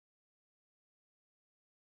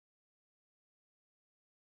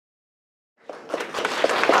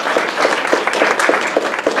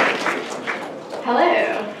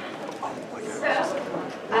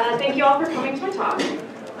talk.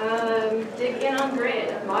 Dig in on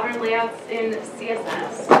Grid, modern layouts in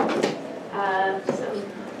CSS. Some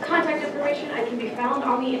contact information I can be found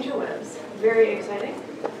on the interwebs. Very exciting.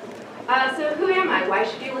 So who am I? Why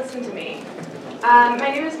should you listen to me? My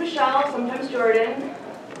name is Michelle, sometimes Jordan.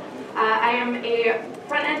 I am a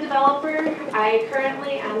front-end developer. I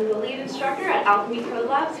currently am the lead instructor at Alchemy Code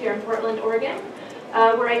Labs here in Portland, Oregon,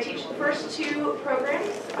 where I teach the first two programs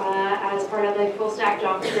as part of a full-stack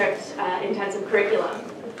JavaScript intensive curriculum.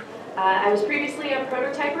 I was previously a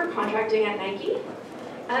prototyper contracting at Nike,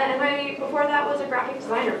 and before that was a graphic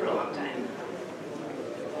designer for a long time.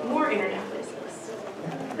 More internet places.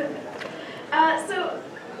 So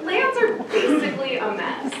layouts are basically a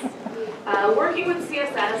mess. Working with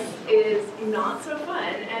CSS is not so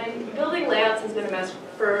fun, and building layouts has been a mess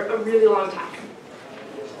for a really long time.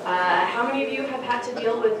 How many of you have had to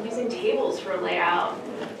deal with using tables for layout?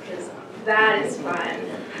 Because that is fun.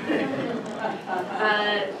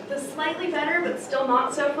 The slightly better, but still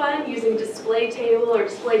not so fun, using display table or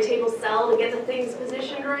display table cell to get the things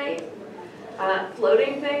positioned right.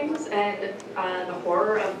 Floating things and the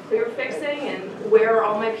horror of clear fixing and where are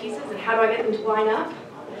all my pieces and how do I get them to line up.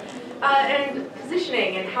 And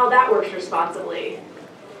positioning and how that works responsibly.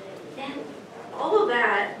 And all of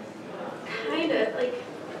that kind of like,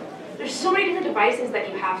 there's so many different devices that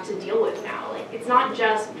you have to deal with now. Like, it's not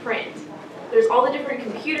just print. There's all the different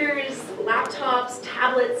computers, laptops,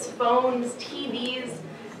 tablets, phones, TVs,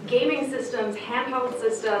 gaming systems, handheld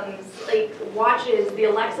systems, like watches, the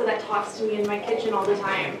Alexa that talks to me in my kitchen all the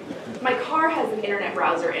time. My car has an internet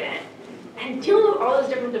browser in it. And dealing with all those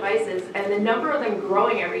different devices and the number of them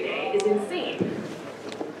growing every day is insane.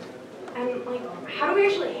 And like, how do we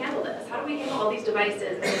actually handle this? How do we handle all these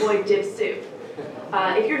devices and avoid div soup?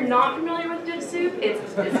 If you're not familiar with div soup, it's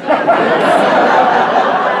basically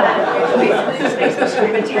just makes me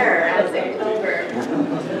scream in terror as a developer.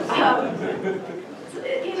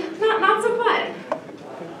 Not so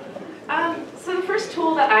fun. So the first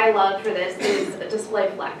tool that I love for this is Display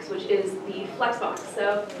Flex, which is the Flexbox.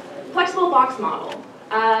 So flexible box model,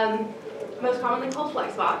 most commonly called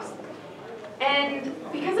Flexbox. And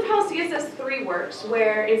because of how CSS3 works,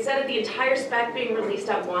 where instead of the entire spec being released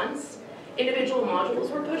at once, individual modules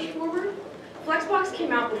were pushed forward, Flexbox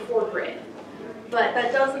came out before Grid. But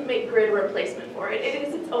that doesn't make Grid a replacement for it. It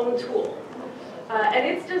is its own tool. And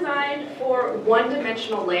it's designed for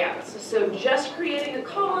one-dimensional layouts, so just creating a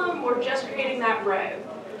column or just creating that row.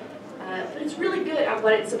 But it's really good at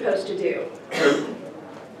what it's supposed to do.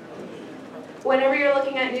 Whenever you're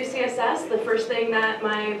looking at new CSS, the first thing that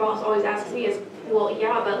my boss always asks me is, well,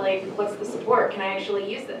 yeah, but like, what's the support? Can I actually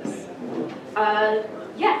use this?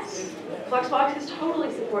 Yes, Flexbox is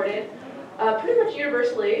totally supported, pretty much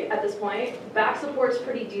universally at this point. Back support's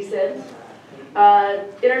pretty decent.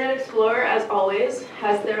 Internet Explorer, as always,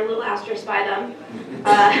 has their little asterisk by them.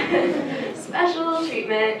 Special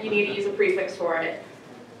treatment, you need to use a prefix for it.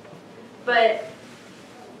 But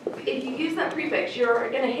if you use that prefix, you're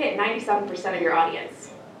going to hit 97% of your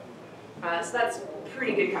audience. So that's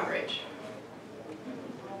pretty good coverage.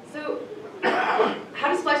 So how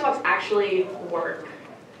does Flexbox actually work?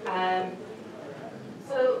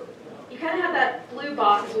 So you kind of have that blue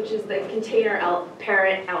box, which is the container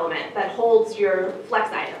parent element that holds your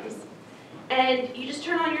flex items. And you just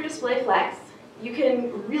turn on your display flex. You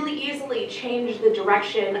can really easily change the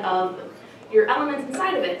direction of your elements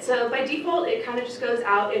inside of it. So by default, it kind of just goes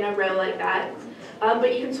out in a row like that.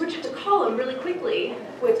 But you can switch it to column really quickly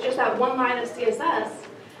with just that one line of CSS.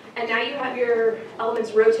 And now you have your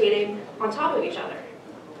elements rotating on top of each other.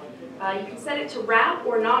 You can set it to wrap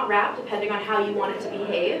or not wrap, depending on how you want it to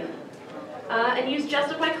behave. And use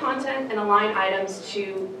justify content and align items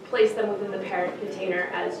to place them within the parent container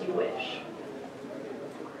as you wish.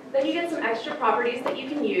 Then you get some extra properties that you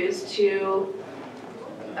can use to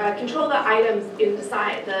control the items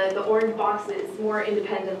inside, the orange boxes, more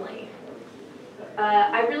independently.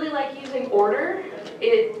 I really like using order.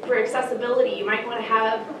 For accessibility, you might want to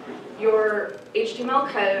have your HTML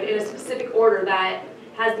code in a specific order that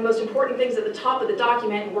has the most important things at the top of the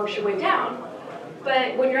document and works your way down.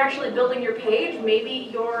 But when you're actually building your page,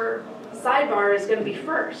 maybe your sidebar is going to be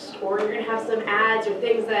first, or you're going to have some ads or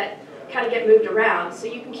things that kind of get moved around. So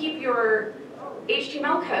you can keep your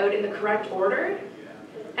HTML code in the correct order,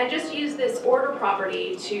 and just use this order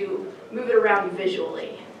property to move it around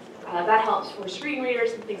visually. That helps for screen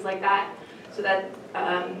readers and things like that, so that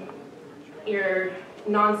your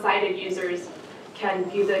non-sighted users can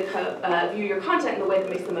view your content in the way that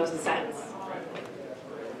makes the most sense.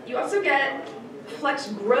 You also get Flex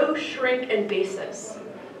Grow, Shrink, and Basis,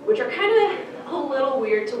 which are kind of a little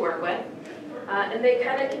weird to work with. And they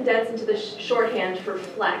kind of condense into the shorthand for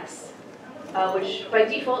flex, which by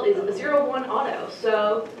default is a 0, 1 auto.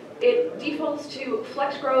 So it defaults to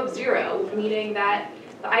flex grow of 0, meaning that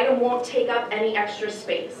the item won't take up any extra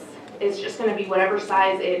space. It's just going to be whatever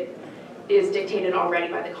size it is dictated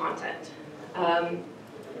already by the content.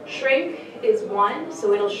 Shrink is 1,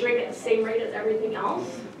 so it'll shrink at the same rate as everything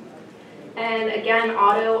else. And again,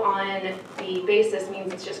 auto on the basis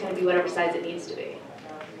means it's just going to be whatever size it needs to be.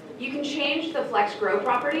 You can change the flex grow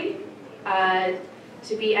property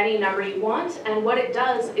to be any number you want, and what it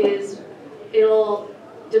does is it'll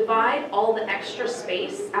divide all the extra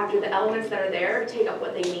space after the elements that are there take up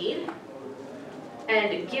what they need,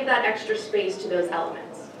 and give that extra space to those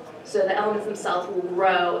elements. So the elements themselves will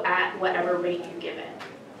grow at whatever rate you give it.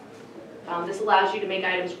 This allows you to make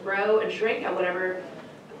items grow and shrink at whatever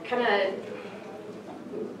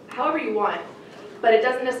however you want, but it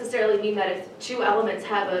doesn't necessarily mean that if 2 elements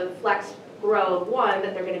have a flex grow of 1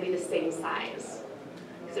 that they're going to be the same size,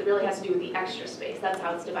 because it really has to do with the extra space. That's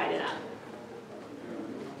how it's divided up.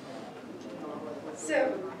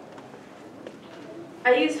 So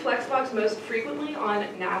I use Flexbox most frequently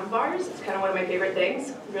on nav bars. It's kind of one of my favorite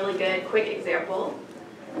things. Really good, quick example.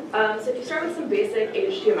 So if you start with some basic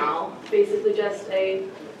HTML, basically just a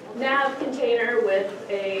nav container with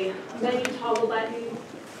a menu toggle button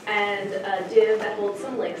and a div that holds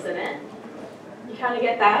some links in it. You kind of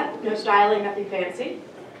get that, no styling, nothing fancy.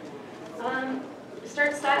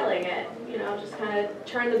 Start styling it, just kind of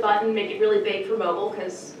turn the button, make it really big for mobile,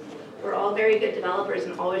 because we're all very good developers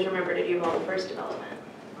and always remember to do mobile first development.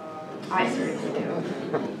 I certainly do.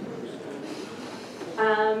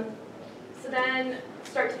 So then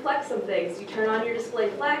start to flex some things. You turn on your display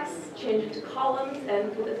flex, change it to columns,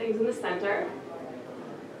 and put the things in the center.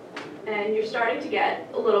 And you're starting to get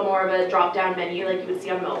a little more of a drop-down menu like you would see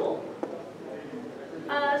on mobile.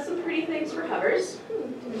 Some pretty things for hovers.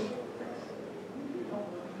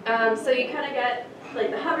 So you kind of get like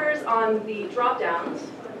the hovers on the drop-downs.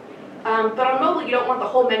 But on mobile, you don't want the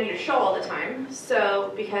whole menu to show all the time.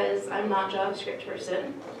 So because I'm not a JavaScript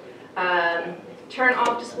person, turn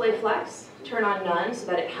off display flex, turn on none so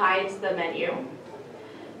that it hides the menu.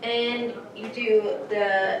 And you do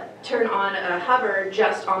the turn on a hover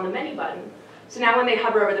just on the menu button. So now when they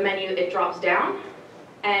hover over the menu, it drops down,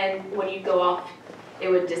 and when you go off, it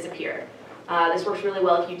would disappear. This works really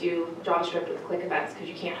well if you do JavaScript with quick events because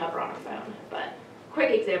you can't hover on a phone, but quick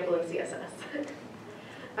example in CSS.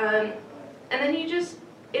 And then you just,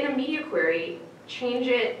 in a media query, change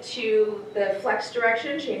it to the flex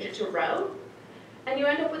direction, change it to row, and you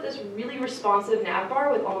end up with this really responsive nav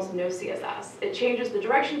bar with almost no CSS. It changes the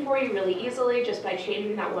direction for you really easily just by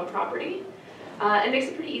changing that one property. It makes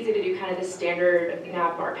it pretty easy to do kind of this standard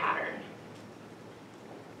nav bar pattern.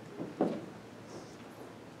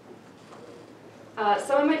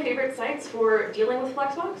 Some of my favorite sites for dealing with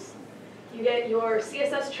Flexbox. You get your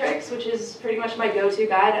CSS Tricks, which is pretty much my go-to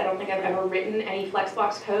guide. I don't think I've ever written any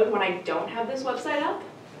Flexbox code when I don't have this website up.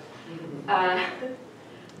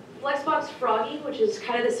 Flexbox Froggy, which is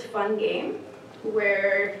kind of this fun game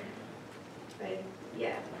where,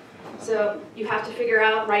 so you have to figure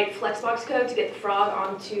out, write Flexbox code to get the frog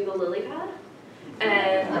onto the lily pad.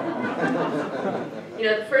 And,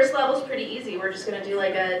 the first level is pretty easy. We're just going to do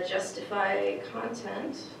like a justify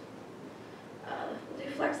content. We'll do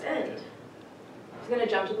flex end. It's going to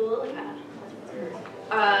jump to the lily pad.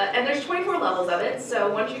 And there's 24 levels of it,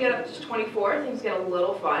 so once you get up to 24, things get a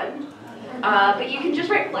little fun. But you can just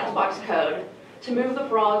write Flexbox code to move the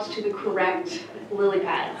frogs to the correct lily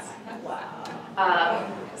pads.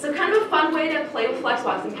 So kind of a fun way to play with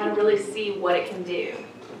Flexbox and kind of really see what it can do.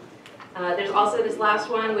 There's also this last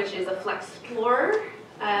one, which is a Flex Explorer,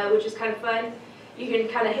 which is kind of fun. You can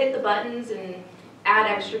kind of hit the buttons and add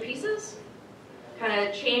extra pieces, kind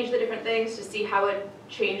of change the different things to see how it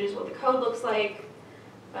changes what the code looks like.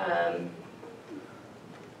 And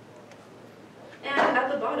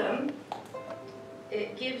at the bottom,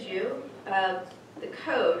 it gives you the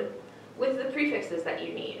code with the prefixes that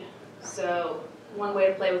you need. So one way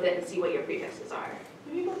to play with it and see what your prefixes are.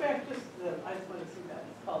 Can you go back just, I just want to see that.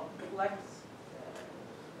 It's called Flex,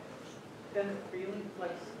 then freely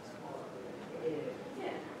Flex.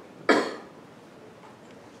 Yeah.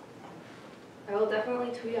 I will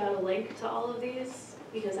definitely tweet out a link to all of these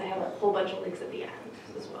because I have a whole bunch of links at the end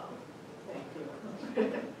as well.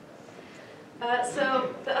 Thank you.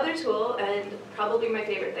 So the other tool, and probably my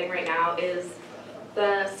favorite thing right now, is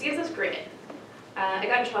the CSS Grid. I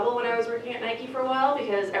got in trouble when I was working at Nike for a while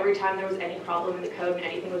because every time there was any problem in the code and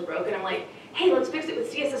anything was broken, I'm like, hey, let's fix it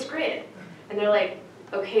with CSS Grid. And they're like,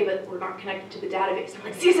 okay, but we're not connected to the database. I'm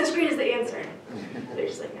like, CSS Grid is the answer. They're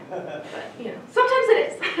just like, no. But, you know, sometimes it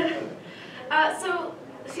is. So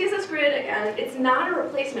CSS Grid, again, it's not a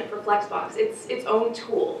replacement for Flexbox. It's its own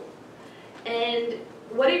tool. And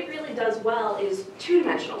what it really does well is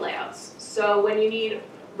two-dimensional layouts. So when you need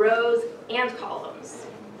rows and columns.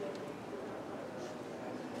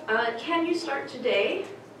 Can you start today?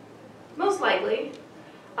 Most likely.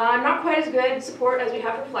 Not quite as good support as we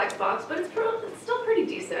have for Flexbox, but it's still pretty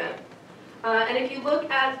decent. And if you look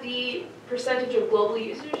at the percentage of global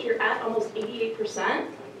users, you're at almost 88%.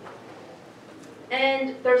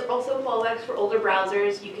 And there's also fallbacks for older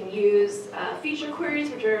browsers. You can use feature queries,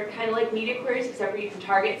 which are kind of like media queries, except for you can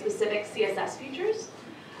target specific CSS features,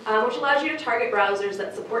 which allows you to target browsers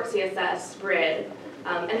that support CSS Grid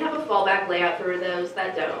and have a fallback layout for those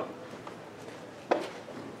that don't.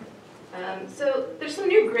 So there's some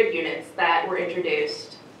new grid units that were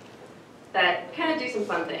introduced that kind of do some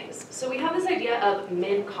fun things. So we have this idea of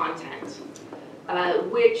min-content,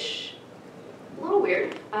 which, a little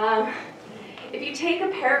weird. If you take a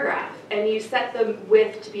paragraph and you set the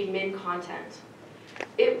width to be min-content,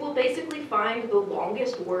 it will basically find the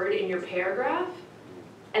longest word in your paragraph,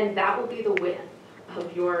 and that will be the width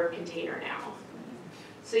of your container now.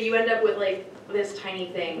 So you end up with like this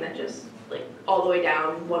tiny thing that just like all the way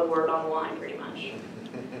down, one word on the line pretty much.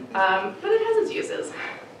 But it has its uses.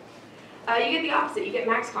 You get the opposite, you get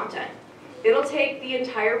max content. It'll take the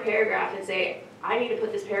entire paragraph and say, I need to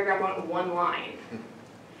put this paragraph on one line.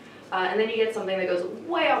 And then you get something that goes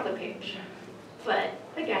way off the page. But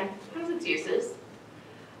again, has its uses.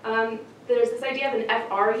 There's this idea of an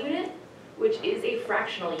FR unit, which is a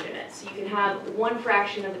fractional unit. So you can have one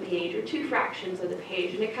fraction of the page or two fractions of the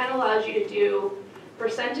page, and it kind of allows you to do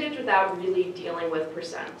percentage without really dealing with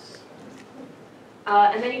percents.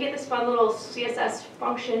 And then you get this fun little CSS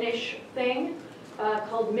function-ish thing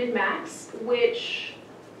called min-max, which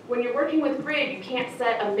when you're working with grid, you can't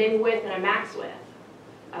set a min width and a max width.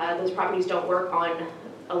 Those properties don't work on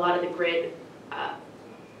a lot of the grid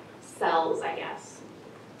cells, I guess,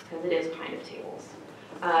 because it is kind of tables.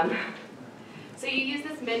 So you use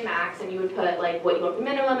this min-max, and you would put like what you want the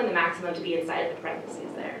minimum and the maximum to be inside of the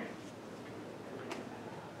parentheses there.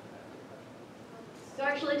 So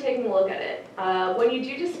actually taking a look at it, when you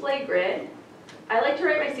do display grid, I like to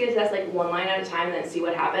write my CSS like one line at a time and then see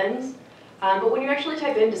what happens. But when you actually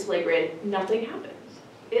type in display grid, nothing happens.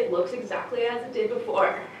 It looks exactly as it did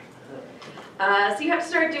before. So you have to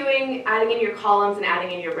start adding in your columns and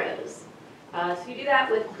adding in your rows. So you do that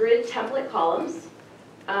with grid template columns.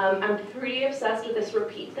 I'm pretty obsessed with this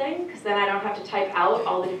repeat thing, because then I don't have to type out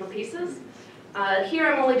all the different pieces. Here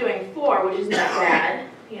I'm only doing 4, which isn't that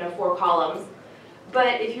bad, 4 columns.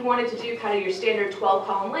 But if you wanted to do kind of your standard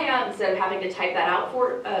 12-column layout, instead of having to type that out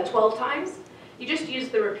 12 times, you just use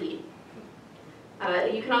the repeat.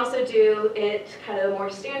 You can also do it kind of a more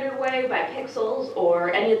standard way by pixels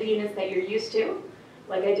or any of the units that you're used to,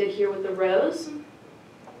 like I did here with the rows.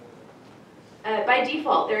 By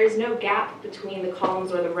default, there is no gap between the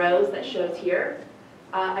columns or the rows that shows here.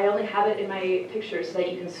 I only have it in my picture so that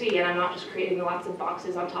you can see, and I'm not just creating lots of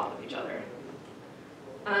boxes on top of each other.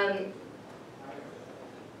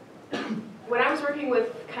 When I was working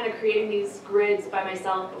with kind of creating these grids by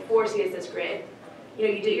myself before CSS Grid,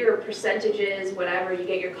 you do your percentages, whatever, you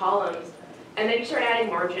get your columns, and then you start adding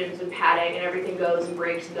margins and padding, and everything goes and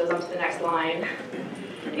breaks and goes on to the next line.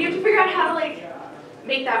 And you have to figure out how to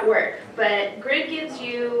make that work. But Grid gives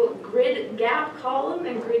you grid gap column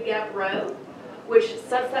and grid gap row, which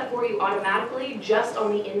sets that for you automatically just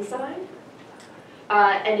on the inside.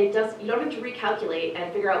 And you don't have to recalculate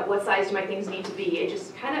and figure out what size do my things need to be. It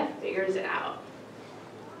just kind of figures it out.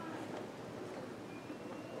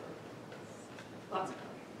 Lots of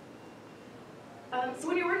fun. So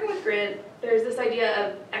when you're working with grid, there's this idea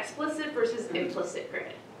of explicit versus implicit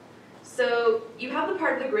grid. So you have the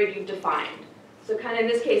part of the grid you've defined. So kind of in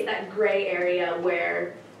this case, that gray area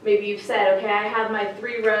where maybe you've said, okay, I have my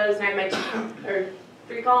 3 rows and I have my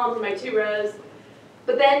 3 columns and my 2 rows.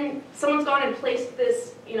 But then someone's gone and placed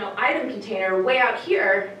this, item container way out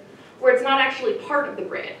here where it's not actually part of the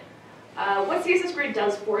grid. What CSS Grid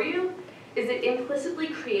does for you is it implicitly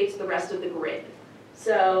creates the rest of the grid.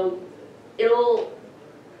 So it'll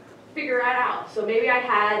figure it out. So maybe I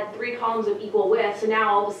had 3 columns of equal width, so now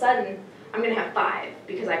all of a sudden I'm going to have 5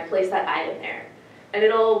 because I placed that item there. And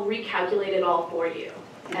it'll recalculate it all for you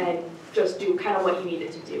and just do kind of what you need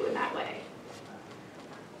it to do in that way.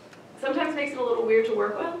 Sometimes makes it a little weird to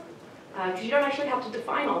work with because you don't actually have to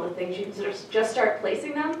define all the things. You can just start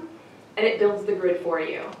placing them and it builds the grid for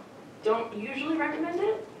you. Don't usually recommend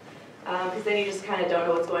it, because then you just kind of don't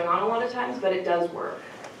know what's going on a lot of times, but it does work.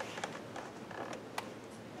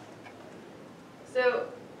 So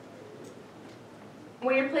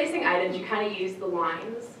when you're placing items, you kind of use the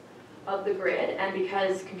lines of the grid, and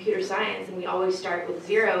because computer science and we always start with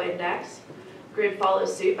 0 index, Grid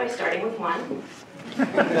follows suit by starting with 1.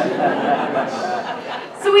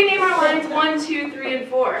 So we name our lines 1, 2, 3, and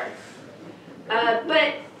 4.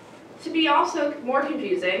 But to be also more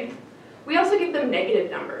confusing, we also give them negative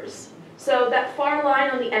numbers. So that far line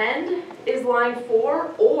on the end is line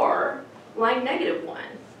 4 or line -1.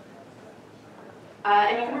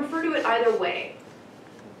 And you can refer to it either way.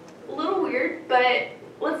 A little weird, but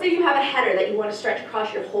let's say you have a header that you want to stretch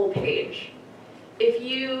across your whole page. If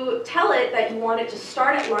you tell it that you want it to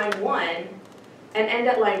start at line 1 and end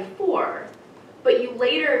at line 4, but you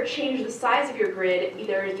later change the size of your grid,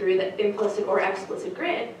 either through the implicit or explicit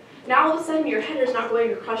grid, now all of a sudden your header is not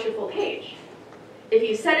going across your full page. If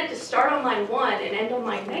you set it to start on line 1 and end on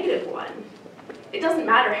line -1, it doesn't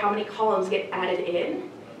matter how many columns get added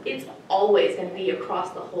in, it's always going to be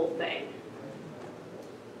across the whole thing.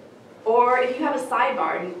 Or if you have a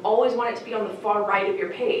sidebar and you always want it to be on the far right of your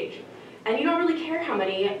page, and you don't really care how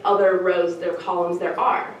many other rows or columns there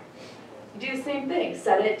are, you do the same thing.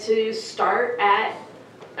 Set it to start at,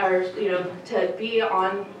 or to be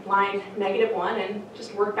on line -1 and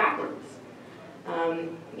just work backwards.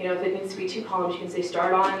 If it needs to be 2 columns, you can say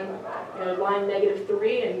start on line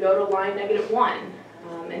 -3 and go to line -1.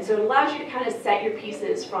 And so it allows you to kind of set your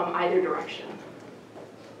pieces from either direction.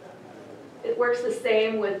 It works the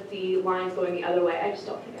same with the lines going the other way. I just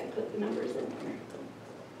don't think I put the numbers in here.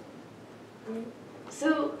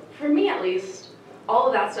 So for me at least, all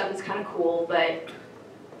of that stuff is kind of cool, but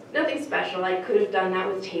nothing special. I could have done that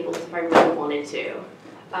with tables if I really wanted to.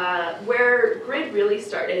 Where Grid really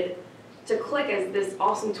started to click as this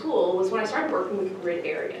awesome tool was when I started working with grid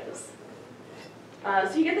areas.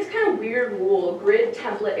 So you get this kind of weird rule, grid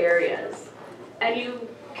template areas, and you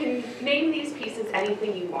can name these pieces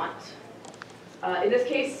anything you want. In this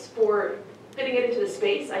case, for fitting it into the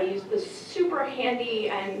space, I used the super handy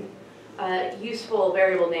and useful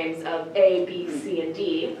variable names of A, B, C, and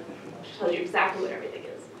D, which tells you exactly what everything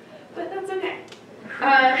is. But that's okay.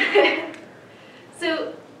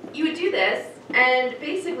 So you would do this, and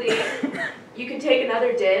basically you can take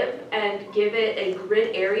another div and give it a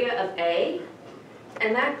grid area of A,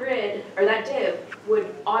 and that grid, or that div, would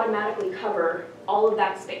automatically cover all of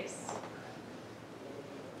that space.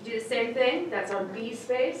 Do the same thing, that's our B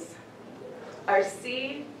space, our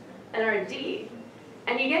C, and our D.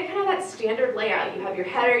 And you get kind of that standard layout. You have your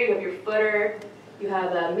header, you have your footer, you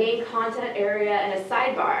have a main content area, and a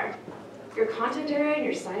sidebar. Your content area and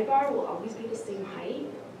your sidebar will always be the same height.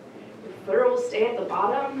 Your footer will stay at the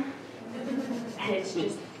bottom, and it's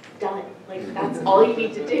just done. Like, that's all you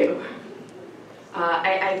need to do.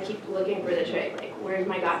 I keep looking for the trick, like, where's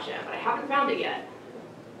my gotcha? But I haven't found it yet.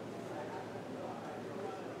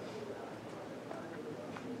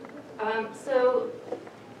 So,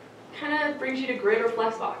 kind of brings you to Grid or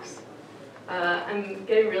Flexbox. I'm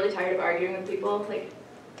getting really tired of arguing with people. Like,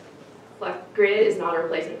 Grid is not a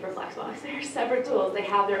replacement for Flexbox. They're separate tools. They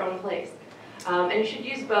have their own place. And you should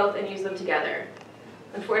use both and use them together.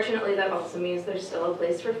 Unfortunately, that also means there's still a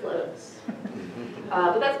place for floats.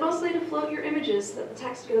 But that's mostly to float your images so that the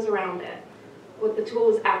text goes around it, what the tool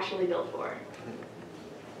is actually built for.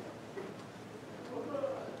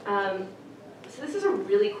 So this is a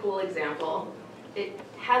really cool example. It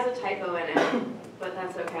has a typo in it, but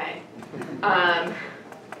that's okay. It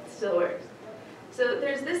still works. So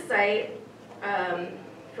there's this site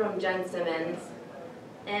from Jen Simmons,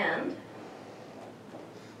 and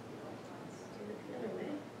let's do it the other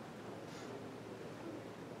way.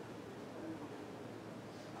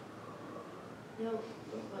 No,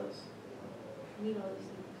 don't close. I need all these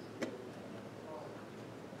things.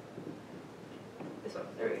 This one,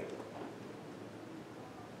 there we go.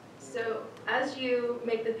 So as you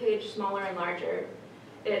make the page smaller and larger,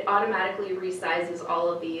 it automatically resizes all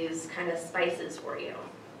of these kind of spices for you.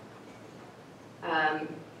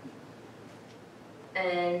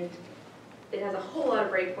 And it has a whole lot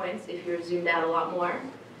of breakpoints if you're zoomed out a lot more.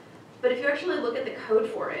 But if you actually look at the code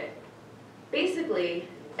for it, basically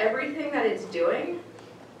everything that it's doing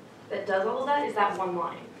that does all of that is that one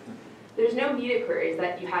line. There's no meta queries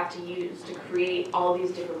that you have to use to create all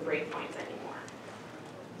these different breakpoints anymore.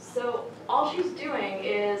 So all she's doing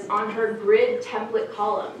is on her grid template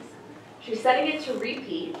columns, she's setting it to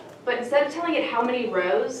repeat, but instead of telling it how many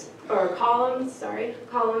rows, or columns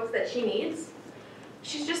that she needs,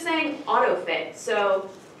 she's just saying autofit. So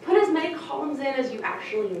put as many columns in as you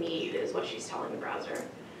actually need is what she's telling the browser.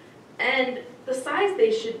 And the size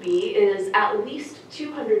they should be is at least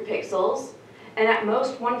 200 pixels and at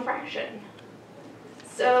most one fraction.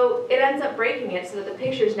 So it ends up breaking it so that the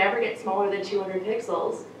pictures never get smaller than 200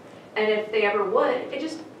 pixels. And if they ever would, it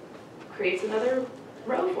just creates another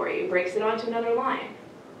row for you, breaks it onto another line.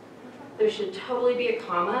 There should totally be a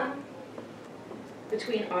comma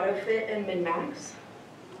between autofit and min-max,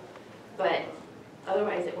 but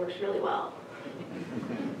otherwise it works really well.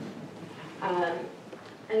 And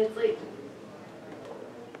it's like,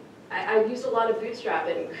 I've used a lot of Bootstrap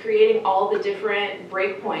in creating all the different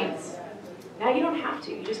breakpoints. Now you don't have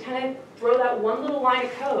to. You just kind of throw that one little line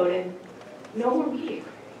of code and no more media.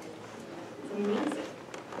 It's amazing.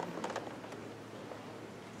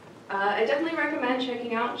 I definitely recommend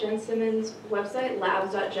checking out Jen Simmons' website,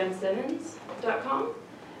 labs.jensimmons.com.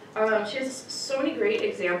 She has so many great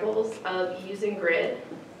examples of using Grid.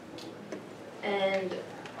 And the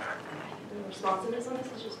responsiveness on this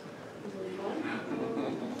is just really fun.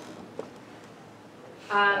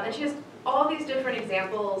 And she has all these different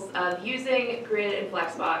examples of using Grid and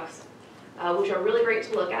Flexbox, which are really great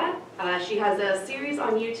to look at. She has a series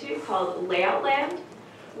on YouTube called Layout Land,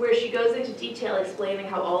 where she goes into detail explaining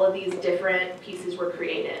how all of these different pieces were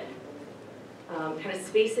created. Kind of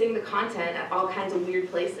spacing the content at all kinds of weird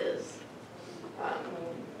places.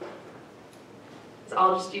 It's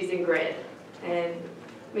all just using Grid, and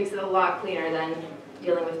makes it a lot cleaner than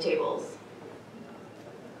dealing with tables.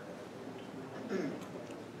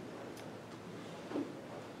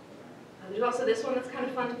 There's also this one that's kind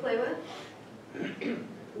of fun to play with,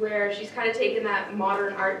 where she's kind of taken that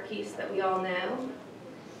modern art piece that we all know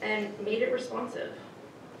and made it responsive.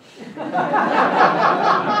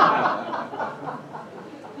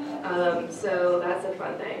 So that's a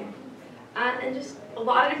fun thing. And just a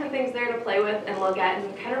lot of different things there to play with and look at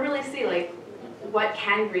and kind of really see, like, what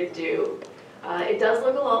can Grid do? It does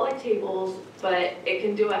look a lot like tables, but it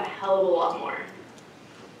can do a hell of a lot more.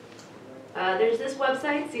 There's this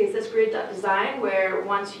website, CSSGrid.design, where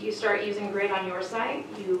once you start using Grid on your site,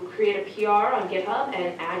 you create a PR on GitHub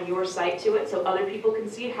and add your site to it so other people can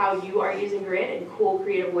see how you are using Grid in cool,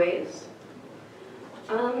 creative ways.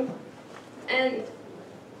 And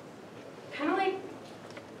kind of like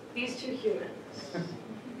these two humans.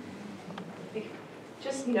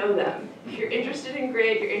 Just know them. If you're interested in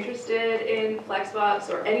Grid, you're interested in Flexbox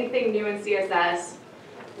or anything new in CSS,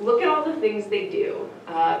 look at all the things they do,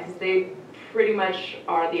 because they pretty much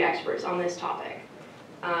are the experts on this topic.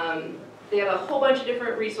 They have a whole bunch of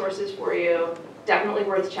different resources for you. Definitely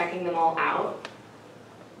worth checking them all out.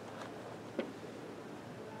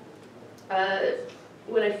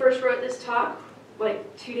 When I first wrote this talk,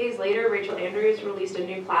 like 2 days later, Rachel Andrews released a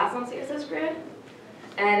new class on CSS Grid,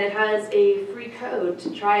 and it has a free code to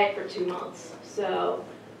try it for 2 months. So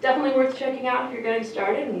definitely worth checking out if you're getting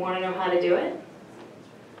started and want to know how to do it.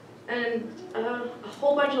 And a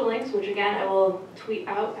whole bunch of links, which again I will tweet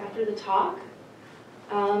out after the talk.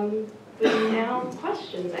 But now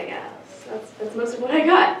questions, I guess. That's most of what I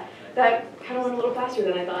got. That kind of went a little faster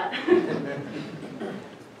than I thought.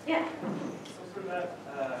 Yeah. So for that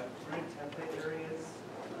grid template areas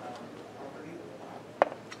property,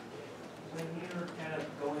 when you're kind of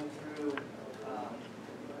going through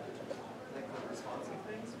like the responsive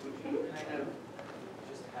things, would you kind of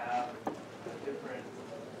just have a different,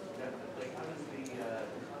 like how does the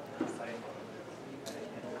content site kind of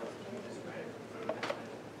handle those changes, right?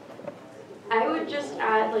 I would just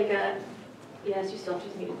add like a, yes, you still have to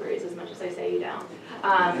use media queries as much as I say you don't.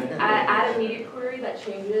 Add a media query that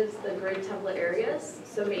changes the grid template areas.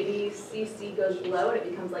 So maybe CC goes below and it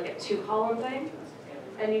becomes like a 2-column thing.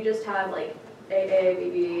 And you just have like AA,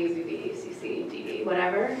 BB, BB, CC, DB,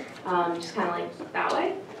 whatever. Just kind of like that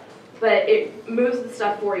way. But it moves the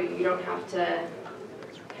stuff for you. You don't have to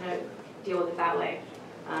kind of deal with it that way.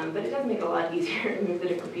 But it does make it a lot easier to move the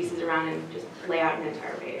different pieces around and just lay out an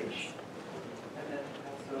entire page. And then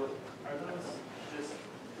also, are those just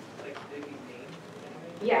like digging names?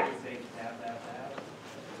 Yeah. Just say tab, tab, tab?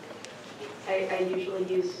 I usually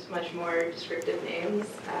use much more descriptive names,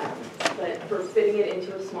 but for fitting it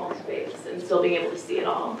into a small space and still being able to see it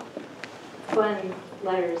all. Fun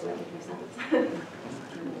letters that make no sense.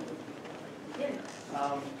 Yeah.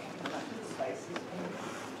 Spices.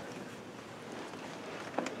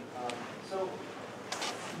 So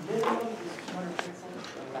minimum is 200 pixels,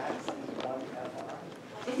 the max is 1 FR.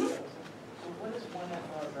 Mm-hmm. So what does 1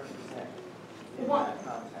 FR represent in Well, that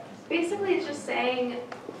context? basically, it's just saying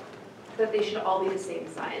that they should all be the same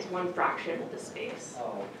size, one fraction of the space.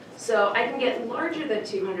 Oh, So I can get larger than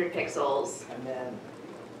 200 pixels, and then.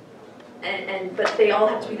 but they all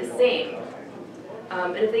have to be the same.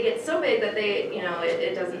 And if they get so big that they,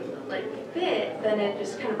 it doesn't like fit, then it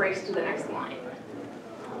just kind of breaks to the next line.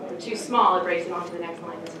 If they're too small, it breaks it onto the next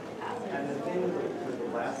line and stuff like that. And the thing with the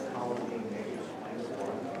last column being negative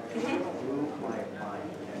blew my mind,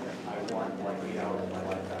 and I want like 8 hours of my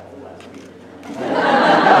life out of last week.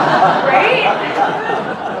 Right?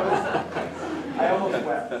 I almost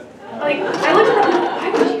wept. Like, I looked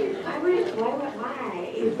at them,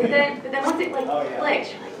 why? But then once it like Oh, yeah.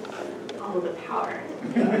 clicked, you're like, all the power.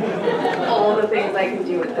 All the things I can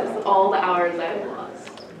do with this, all the hours I've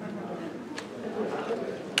lost.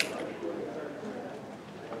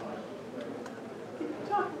 Can you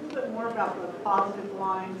talk a little bit more about the positive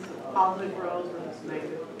lines, positive rows versus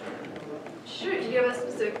negative? Sure, do you have a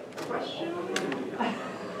specific question?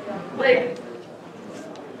 Like,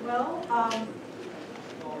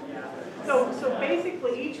 Well, so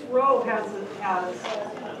basically each row has,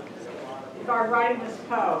 if I'm writing this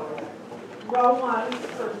code, row 1 is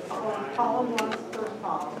first column, column 1 is first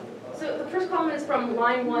column. so the first column is from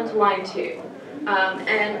line 1 to line 2.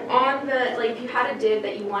 And on the, like, if you had a div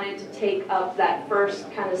that you wanted to take up that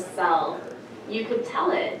first kind of cell, you could tell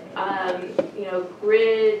it,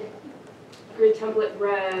 grid template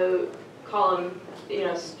row column,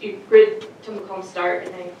 grid template column start,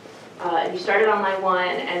 and then you start it on line 1,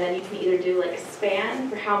 and then you can either do like a span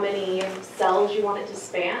for how many cells you want it to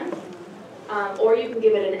span, or you can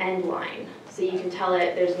give it an end line. So you can tell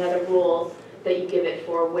it there's another rule that you give it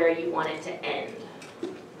for where you want it to end.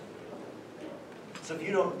 So if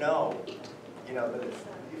you don't know, that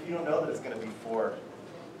it's going to be 4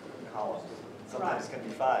 columns, sometimes it's going to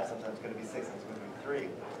be 5, sometimes it's going to be 6, sometimes it's going to be 3.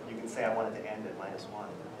 You can say I want it to end at -1.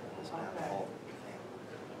 Just map the whole thing.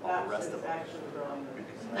 All the rest of That's them. actually brilliant.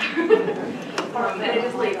 And it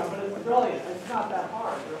just like, But it's brilliant, it's not that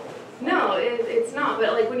hard, really. no, it's not.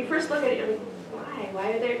 But like when you first look at it, you're like, why?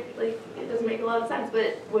 Why are there, like, it doesn't make a lot of sense.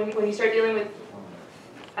 But when you start dealing with,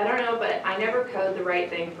 I don't know, but I never code the right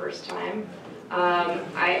thing first time.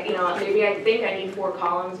 Maybe I think I need 4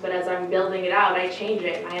 columns, but as I'm building it out, I change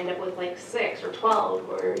it, and I end up with like 6 or 12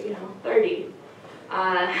 or 30.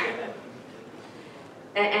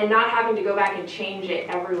 And not having to go back and change it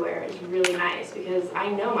everywhere is really nice, because I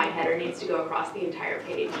know my header needs to go across the entire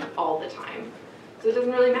page all the time. So it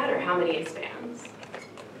doesn't really matter how many it spans.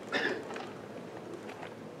 I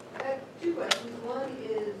have 2 questions. One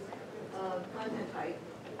is content type,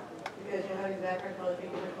 because you're having background color,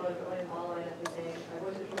 different colors, but running all line everything. I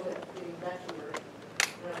wasn't sure what the exact word,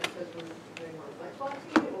 because we're doing more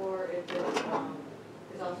Flexboxy, or if it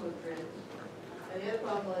is also grid. And the other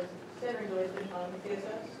problem was centering always been on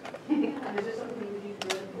CSS. And is this something you would use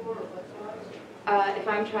grid for, or Flexbox? If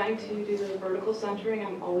I'm trying to do the vertical centering,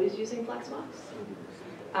 I'm always using Flexbox.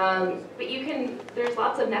 But there's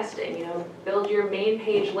lots of nesting, build your main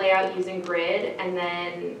page layout using grid, and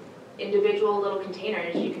then individual little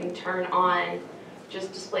containers you can turn on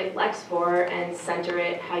just display flex for and center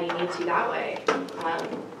it how you need to that way.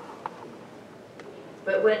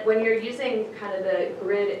 But when you're using kind of the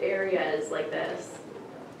grid areas like this,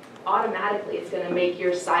 automatically it's going to make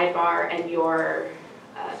your sidebar and your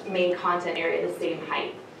main content area the same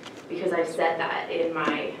height, because I've set that in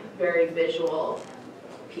my very visual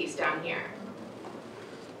piece down here.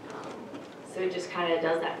 So it just kind of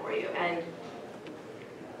does that for you. And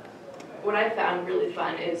what I've found really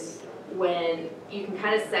fun is when you can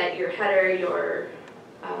kind of set your header, your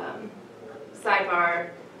sidebar,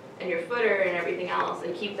 and your footer and everything else,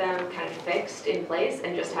 and keep them kind of fixed in place,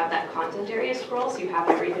 and just have that content area scroll so you have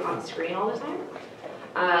everything on the screen all the time.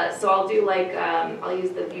 So I'll do like, I'll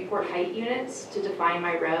use the viewport height units to define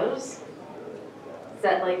my rows.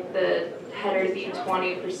 Set like the header to be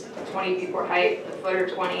 20 viewport height, the footer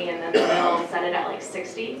 20, and then the middle set it at like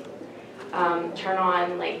 60. Turn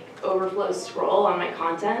on like overflow scroll on my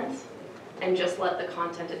content, and just let the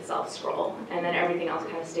content itself scroll, and then everything else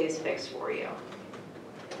kind of stays fixed for you.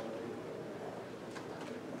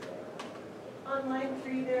 On line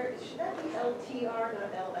 3 there, should that be LTR,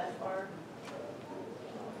 not LFR?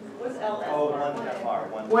 What's LFR? Oh, 1 FR.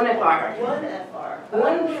 1 FR. 1 FR.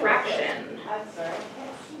 1 fraction. I'm sorry, I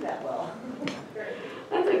can't see that well.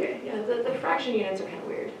 That's okay. Yeah, the fraction units are kind of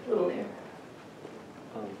weird, a little new.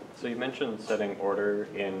 So you mentioned setting order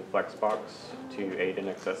in Flexbox to aid in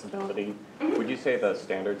accessibility. Would you say the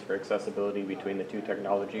standards for accessibility between the 2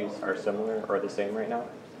 technologies are similar or the same right now?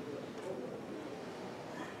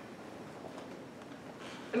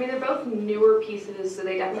 I mean, they're both newer pieces, so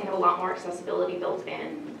they definitely have a lot more accessibility built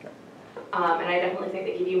in. Okay. And I definitely think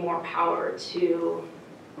they give you more power to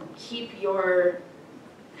keep your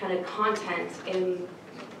kind of content in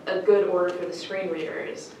a good order for the screen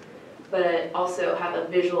readers. but also have a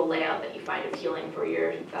visual layout that you find appealing for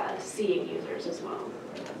your seeing users as well.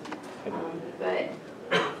 But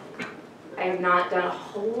I have not done a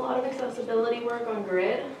whole lot of accessibility work on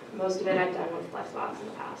Grid. Most of it I've done with Flexbox in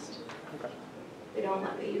the past. Okay. They don't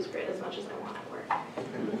let me use Grid as much as I want at work.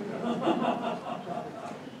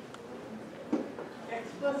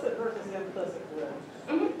 Explicit versus implicit grid.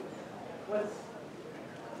 Mhm. What's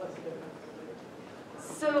the difference?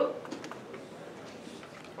 So,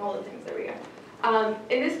 all the things, there we go.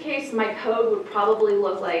 In this case, my code would probably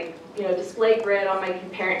look like, display grid on my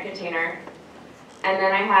parent container, and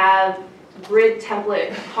then I have grid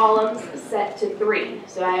template columns set to 3.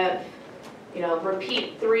 So I have,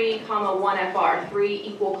 repeat 3, 1 FR, 3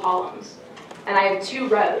 equal columns, and I have 2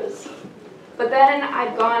 rows. But then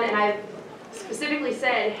I've gone and I've specifically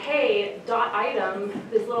said, hey, dot item,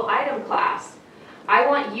 this little item class, I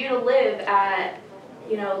want you to live at,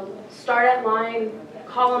 start at line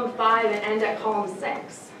column 5 and end at column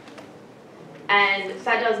 6. And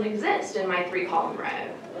that doesn't exist in my 3-column row,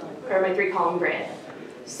 or my 3-column grid.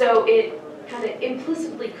 So it kind of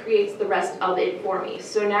implicitly creates the rest of it for me.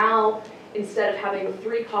 So now, instead of having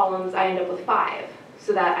 3 columns, I end up with 5,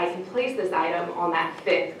 so that I can place this item on that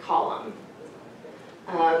 5th column.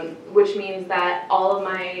 Which means that all of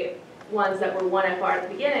my ones that were 1FR at the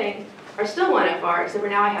beginning are still 1FR, except for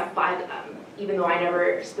now I have 5 of them, even though I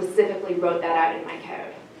never specifically wrote that out in my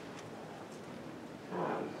code.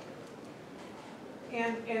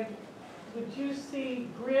 And would you see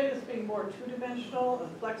grid as being more 2-dimensional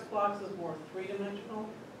and Flexbox as more 3-dimensional?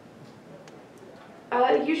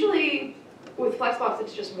 Usually with Flexbox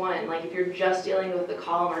it's just one. Like if you're just dealing with the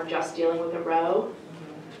column or just dealing with a row,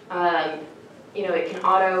 it can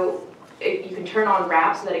you can turn on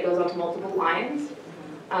wrap so that it goes onto multiple lines.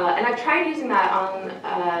 And I've tried using that on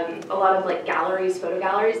a lot of like galleries, photo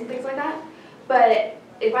galleries and things like that. But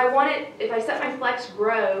if I set my flex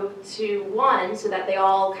grow to 1 so that they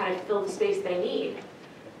all kind of fill the space they need,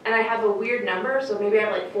 and I have a weird number, so maybe I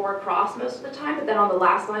have like 4 across most of the time, but then on the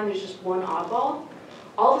last line there's just 1 oddball,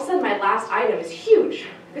 all of a sudden my last item is huge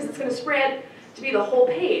because it's going to spread to be the whole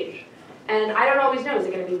page. And I don't always know, is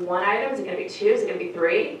it going to be 1 item, is it going to be 2, is it going to be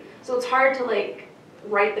 3? So it's hard to like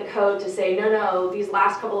write the code to say, no, these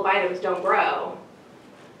last couple of items don't grow,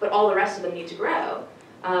 but all the rest of them need to grow.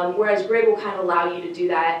 Whereas Grid will kind of allow you to do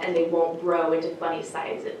that and they won't grow into funny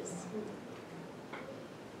sizes.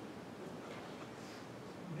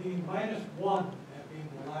 The -1, that being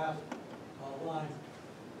the last line,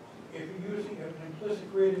 if you're using an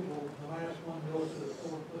implicit grid, will the -1 goes to the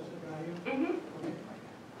full implicit value? Mm-hmm. Okay.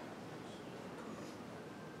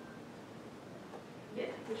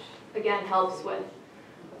 Yeah, which again helps with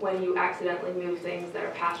when you accidentally move things that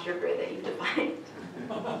are past your grid that you've defined.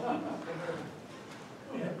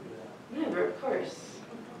 Never, of course.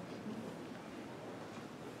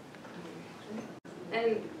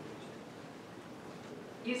 And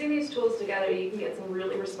using these tools together, you can get some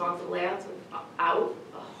really responsive layouts without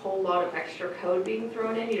a whole lot of extra code being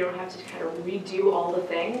thrown in. You don't have to kind of redo all the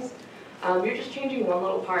things. You're just changing one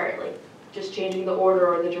little part, like just changing the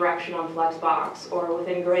order or the direction on Flexbox, or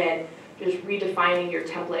within Grid, just redefining your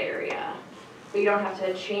template area. But you don't have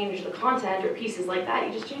to change the content or pieces like that.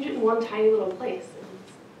 You just change it in one tiny little place.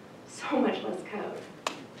 So much less code.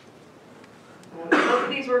 Both of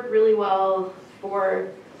these work really well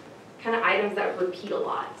for kind of items that repeat a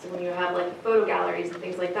lot. So when you have like photo galleries and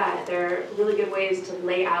things like that, they're really good ways to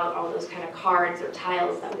lay out all those kind of cards or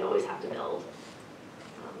tiles that we always have to build.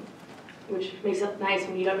 Which makes it nice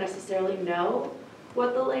when you don't necessarily know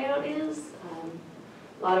what the layout is.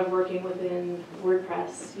 A lot of working within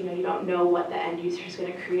WordPress, you don't know what the end user is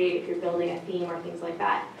going to create if you're building a theme or things like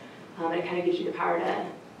that. And it kind of gives you the power to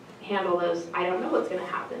handle those I don't know what's going to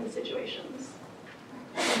happen situations.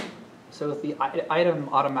 So with the item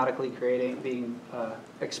automatically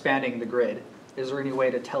expanding the grid, is there any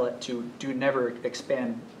way to tell it to never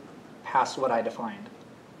expand past what I defined?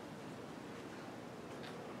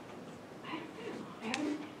 I don't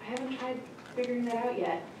know. I haven't tried figuring that out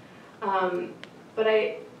yet. But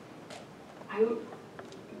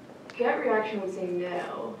gut reaction would say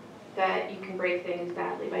no, that you can break things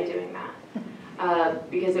badly by doing that,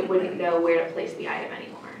 because it wouldn't know where to place the item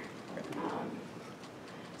anymore.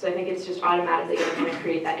 So I think it's just automatically going to kind of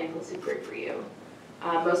create that implicit grid for you.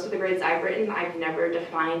 Most of the grids I've written, I've never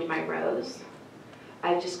defined my rows.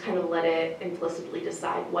 I've just kind of let it implicitly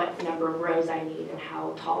decide what number of rows I need and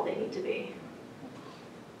how tall they need to be.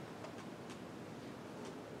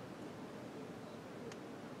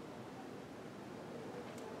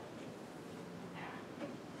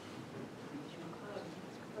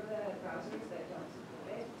 For the browsers that don't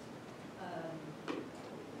support it,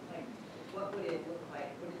 like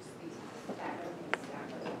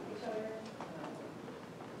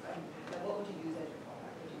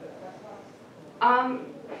I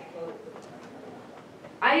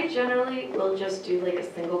generally will just do like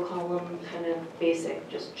a single column kind of basic,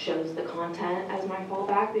 just shows the content as my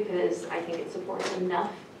fallback because I think it supports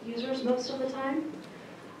enough users most of the time.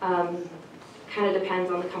 Kind of depends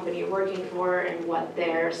on the company you're working for and what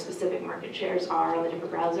their specific market shares are on the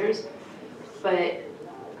different browsers. But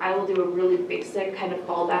I will do a really basic kind of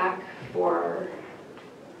fallback for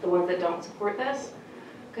the ones that don't support this,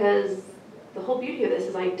 because the whole beauty of this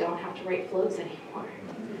is I don't have to write floats anymore.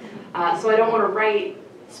 So I don't want to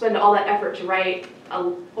spend all that effort to write a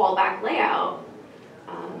fallback layout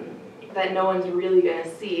that no one's really going to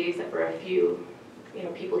see except for a few,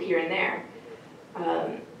 people here and there.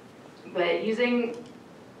 But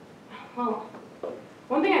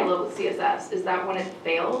one thing I love with CSS is that when it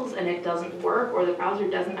fails and it doesn't work or the browser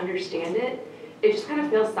doesn't understand it, it just kind of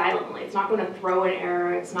fails silently. It's not going to throw an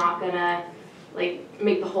error. It's not going to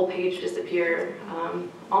make the whole page disappear.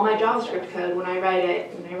 All my JavaScript code, when I write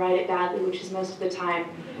it badly, which is most of the time,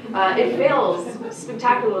 it fails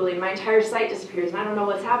spectacularly. My entire site disappears and I don't know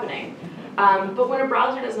what's happening. But when a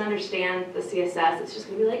browser doesn't understand the CSS, it's just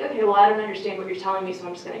going to be like, okay, well, I don't understand what you're telling me, so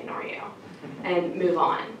I'm just going to ignore you and move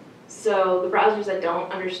on. So the browsers that don't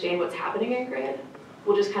understand what's happening in Grid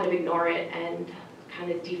will just kind of ignore it and kind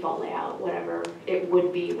of default layout whatever it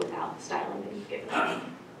would be without the styling that you've given it. I'm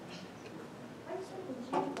sorry, did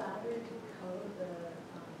you bother to code the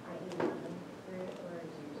IE11 grid, or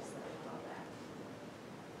did you just let it fall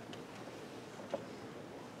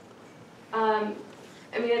back?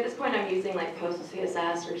 I mean, at this point, I'm using like Postal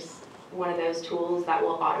CSS or one of those tools that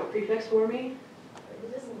will auto prefix for me. But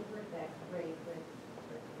it doesn't work that great with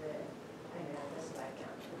grid. I know, that's what I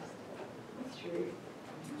found. That's true.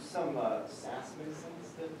 Use some SAS mixins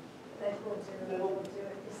that That will do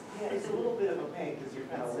it. yeah, it's a little bit of a pain because you're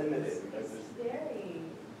kind of limited because It's very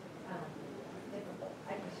difficult.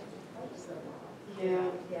 I can show you post them all. Yeah.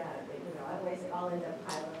 Yeah, but, otherwise they all end up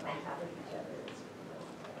piling on top of each other.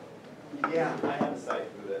 yeah, I have a site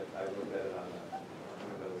with it. I looked at it on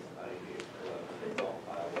Windows IE 11. It's all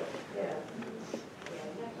filed up. Yeah. Yeah,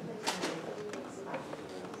 you have to put some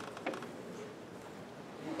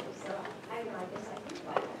so, I know, I guess I can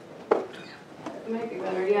buy that. It might be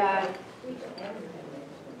better, yeah. We can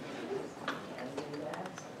do that.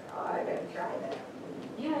 Oh, I gotta try that.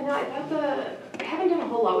 Yeah, no, I haven't done a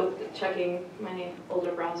whole lot with checking my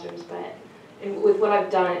older browsers, but with what I've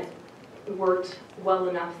done, it worked well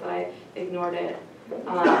enough that I've ignored it.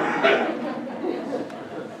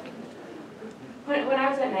 When I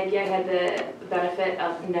was at Nike, I had the benefit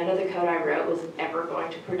of none of the code I wrote was ever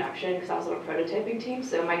going to production because I was on a prototyping team,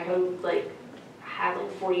 so my code had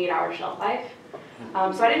 48-hour shelf life.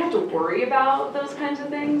 So I didn't have to worry about those kinds of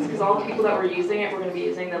things because all the people that were using it were going to be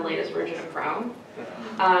using the latest version of Chrome.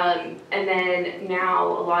 And then now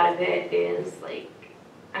a lot of it is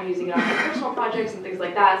I'm using it on my personal projects and things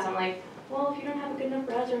like that. So I'm like, well, if you don't have a good enough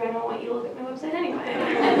browser, I don't want you to look at my website anyway.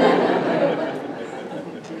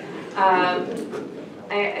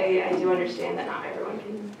 I do understand that not everyone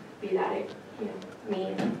can be that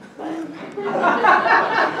mean, but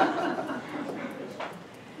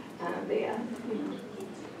yeah.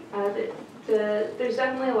 There's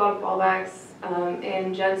definitely a lot of fallbacks.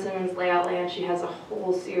 In Jen Simmons' Layout Land, she has a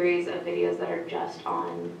whole series of videos that are just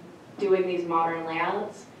on doing these modern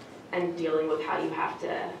layouts and dealing with how you have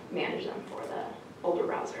to manage them for the older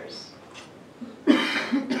browsers.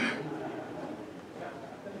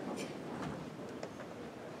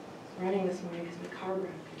 Running this morning because my car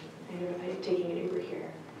broke. I ended up taking an Uber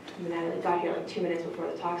here. And then I got here 2 minutes before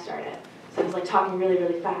the talk started. So I was talking really,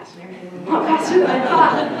 really fast, and everything went a lot faster than I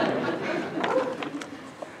thought.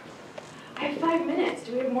 I have 5 minutes.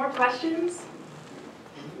 Do we have more questions?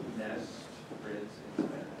 Nest grids.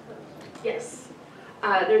 Yes.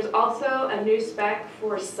 There's also a new spec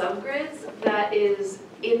for subgrids that is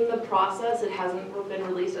in the process. It hasn't been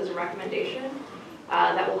released as a recommendation.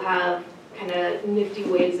 That will have kind of nifty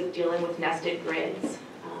ways of dealing with nested grids.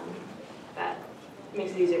 That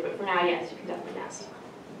makes it easier, but for now, yes, you can definitely nest.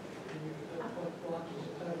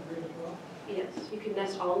 Yes, you can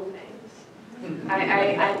nest all the things.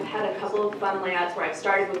 I've had a couple of fun layouts where I've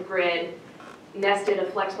started with grid, nested a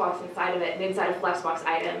Flexbox inside of it, and inside a Flexbox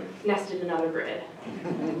item, nested another grid.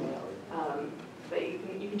 But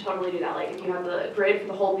you can totally do that. If you have the grid for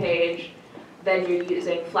the whole page, then you're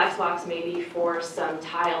using Flexbox maybe for some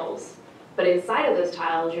tiles. But inside of those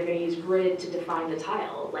tiles, you're going to use grid to define the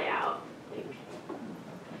tile layout.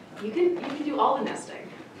 You can do all the nesting.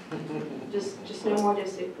 Just no more div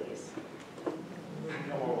soup, please.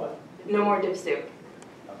 No more what? No more div soup.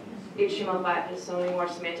 HTML5 has so many more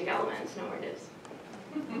semantic elements. No more divs.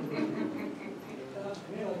 Sounds to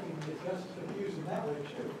me like you can get just confused knowledge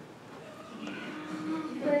too.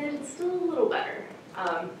 But it's still a little better.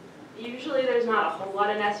 Usually there's not a whole lot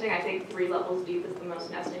of nesting. I think 3 levels deep is the most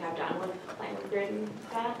nesting I've done with playing with grid and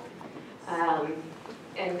that.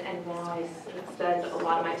 And now I spend a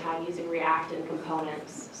lot of my time using React and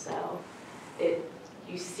components, so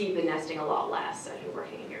you see the nesting a lot less as you're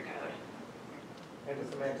working in your code. And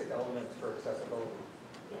the semantic elements for accessibility.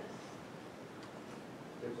 Yes.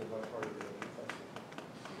 Gives us one part of the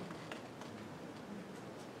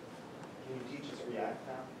Can you teach us React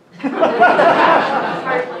now?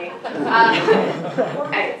 Hardly.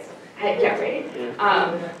 Yeah, right?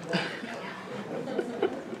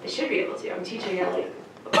 I should be able to. I'm teaching like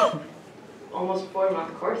almost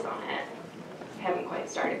 4-month course on it. I haven't quite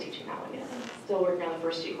started teaching that one yet. I'm still working on the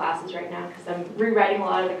first 2 classes right now because I'm rewriting a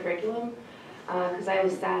lot of the curriculum. Because I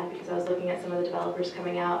was sad because I was looking at some of the developers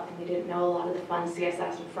coming out and they didn't know a lot of the fun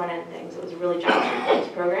CSS and front end things. It was a really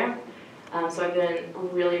JavaScript-based program. So I've been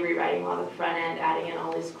really rewriting a lot of the front end, adding in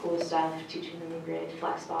all this cool stuff, teaching them in Grid,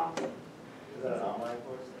 Flexbox. Is that an online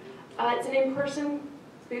course? It's an in-person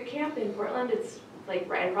boot camp in Portland. It's like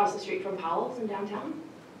right across the street from Powell's in downtown.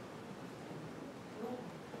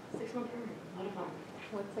 6-month program, a lot of fun.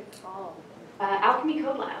 What's it called? Alchemy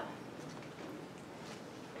Code Lab.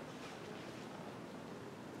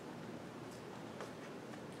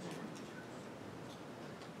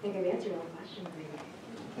 I think I've answered all the questions.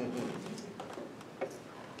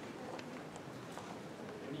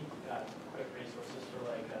 Any quick resources for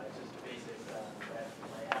like just basic web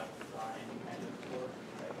layout design kind of work,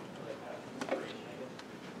 like inspiration,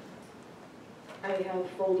 I guess? I have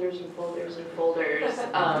folders and folders and folders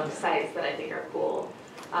of sites that I think are cool.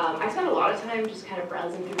 I spend a lot of time just kind of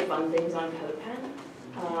browsing through the fun things on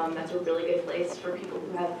CodePen. That's a really good place for people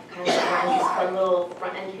who have kind of these fun little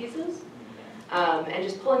front-end pieces. And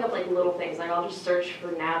just pulling up like little things, like I'll just search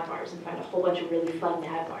for nav bars and find a whole bunch of really fun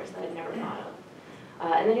nav bars that I'd never thought of.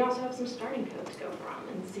 And then you also have some starting code to go from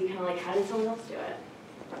and see kind of like how did someone else do it.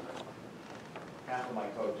 Half of my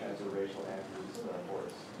code tends to racial Andrews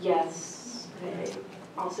force. Yes, I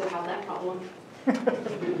also have that problem.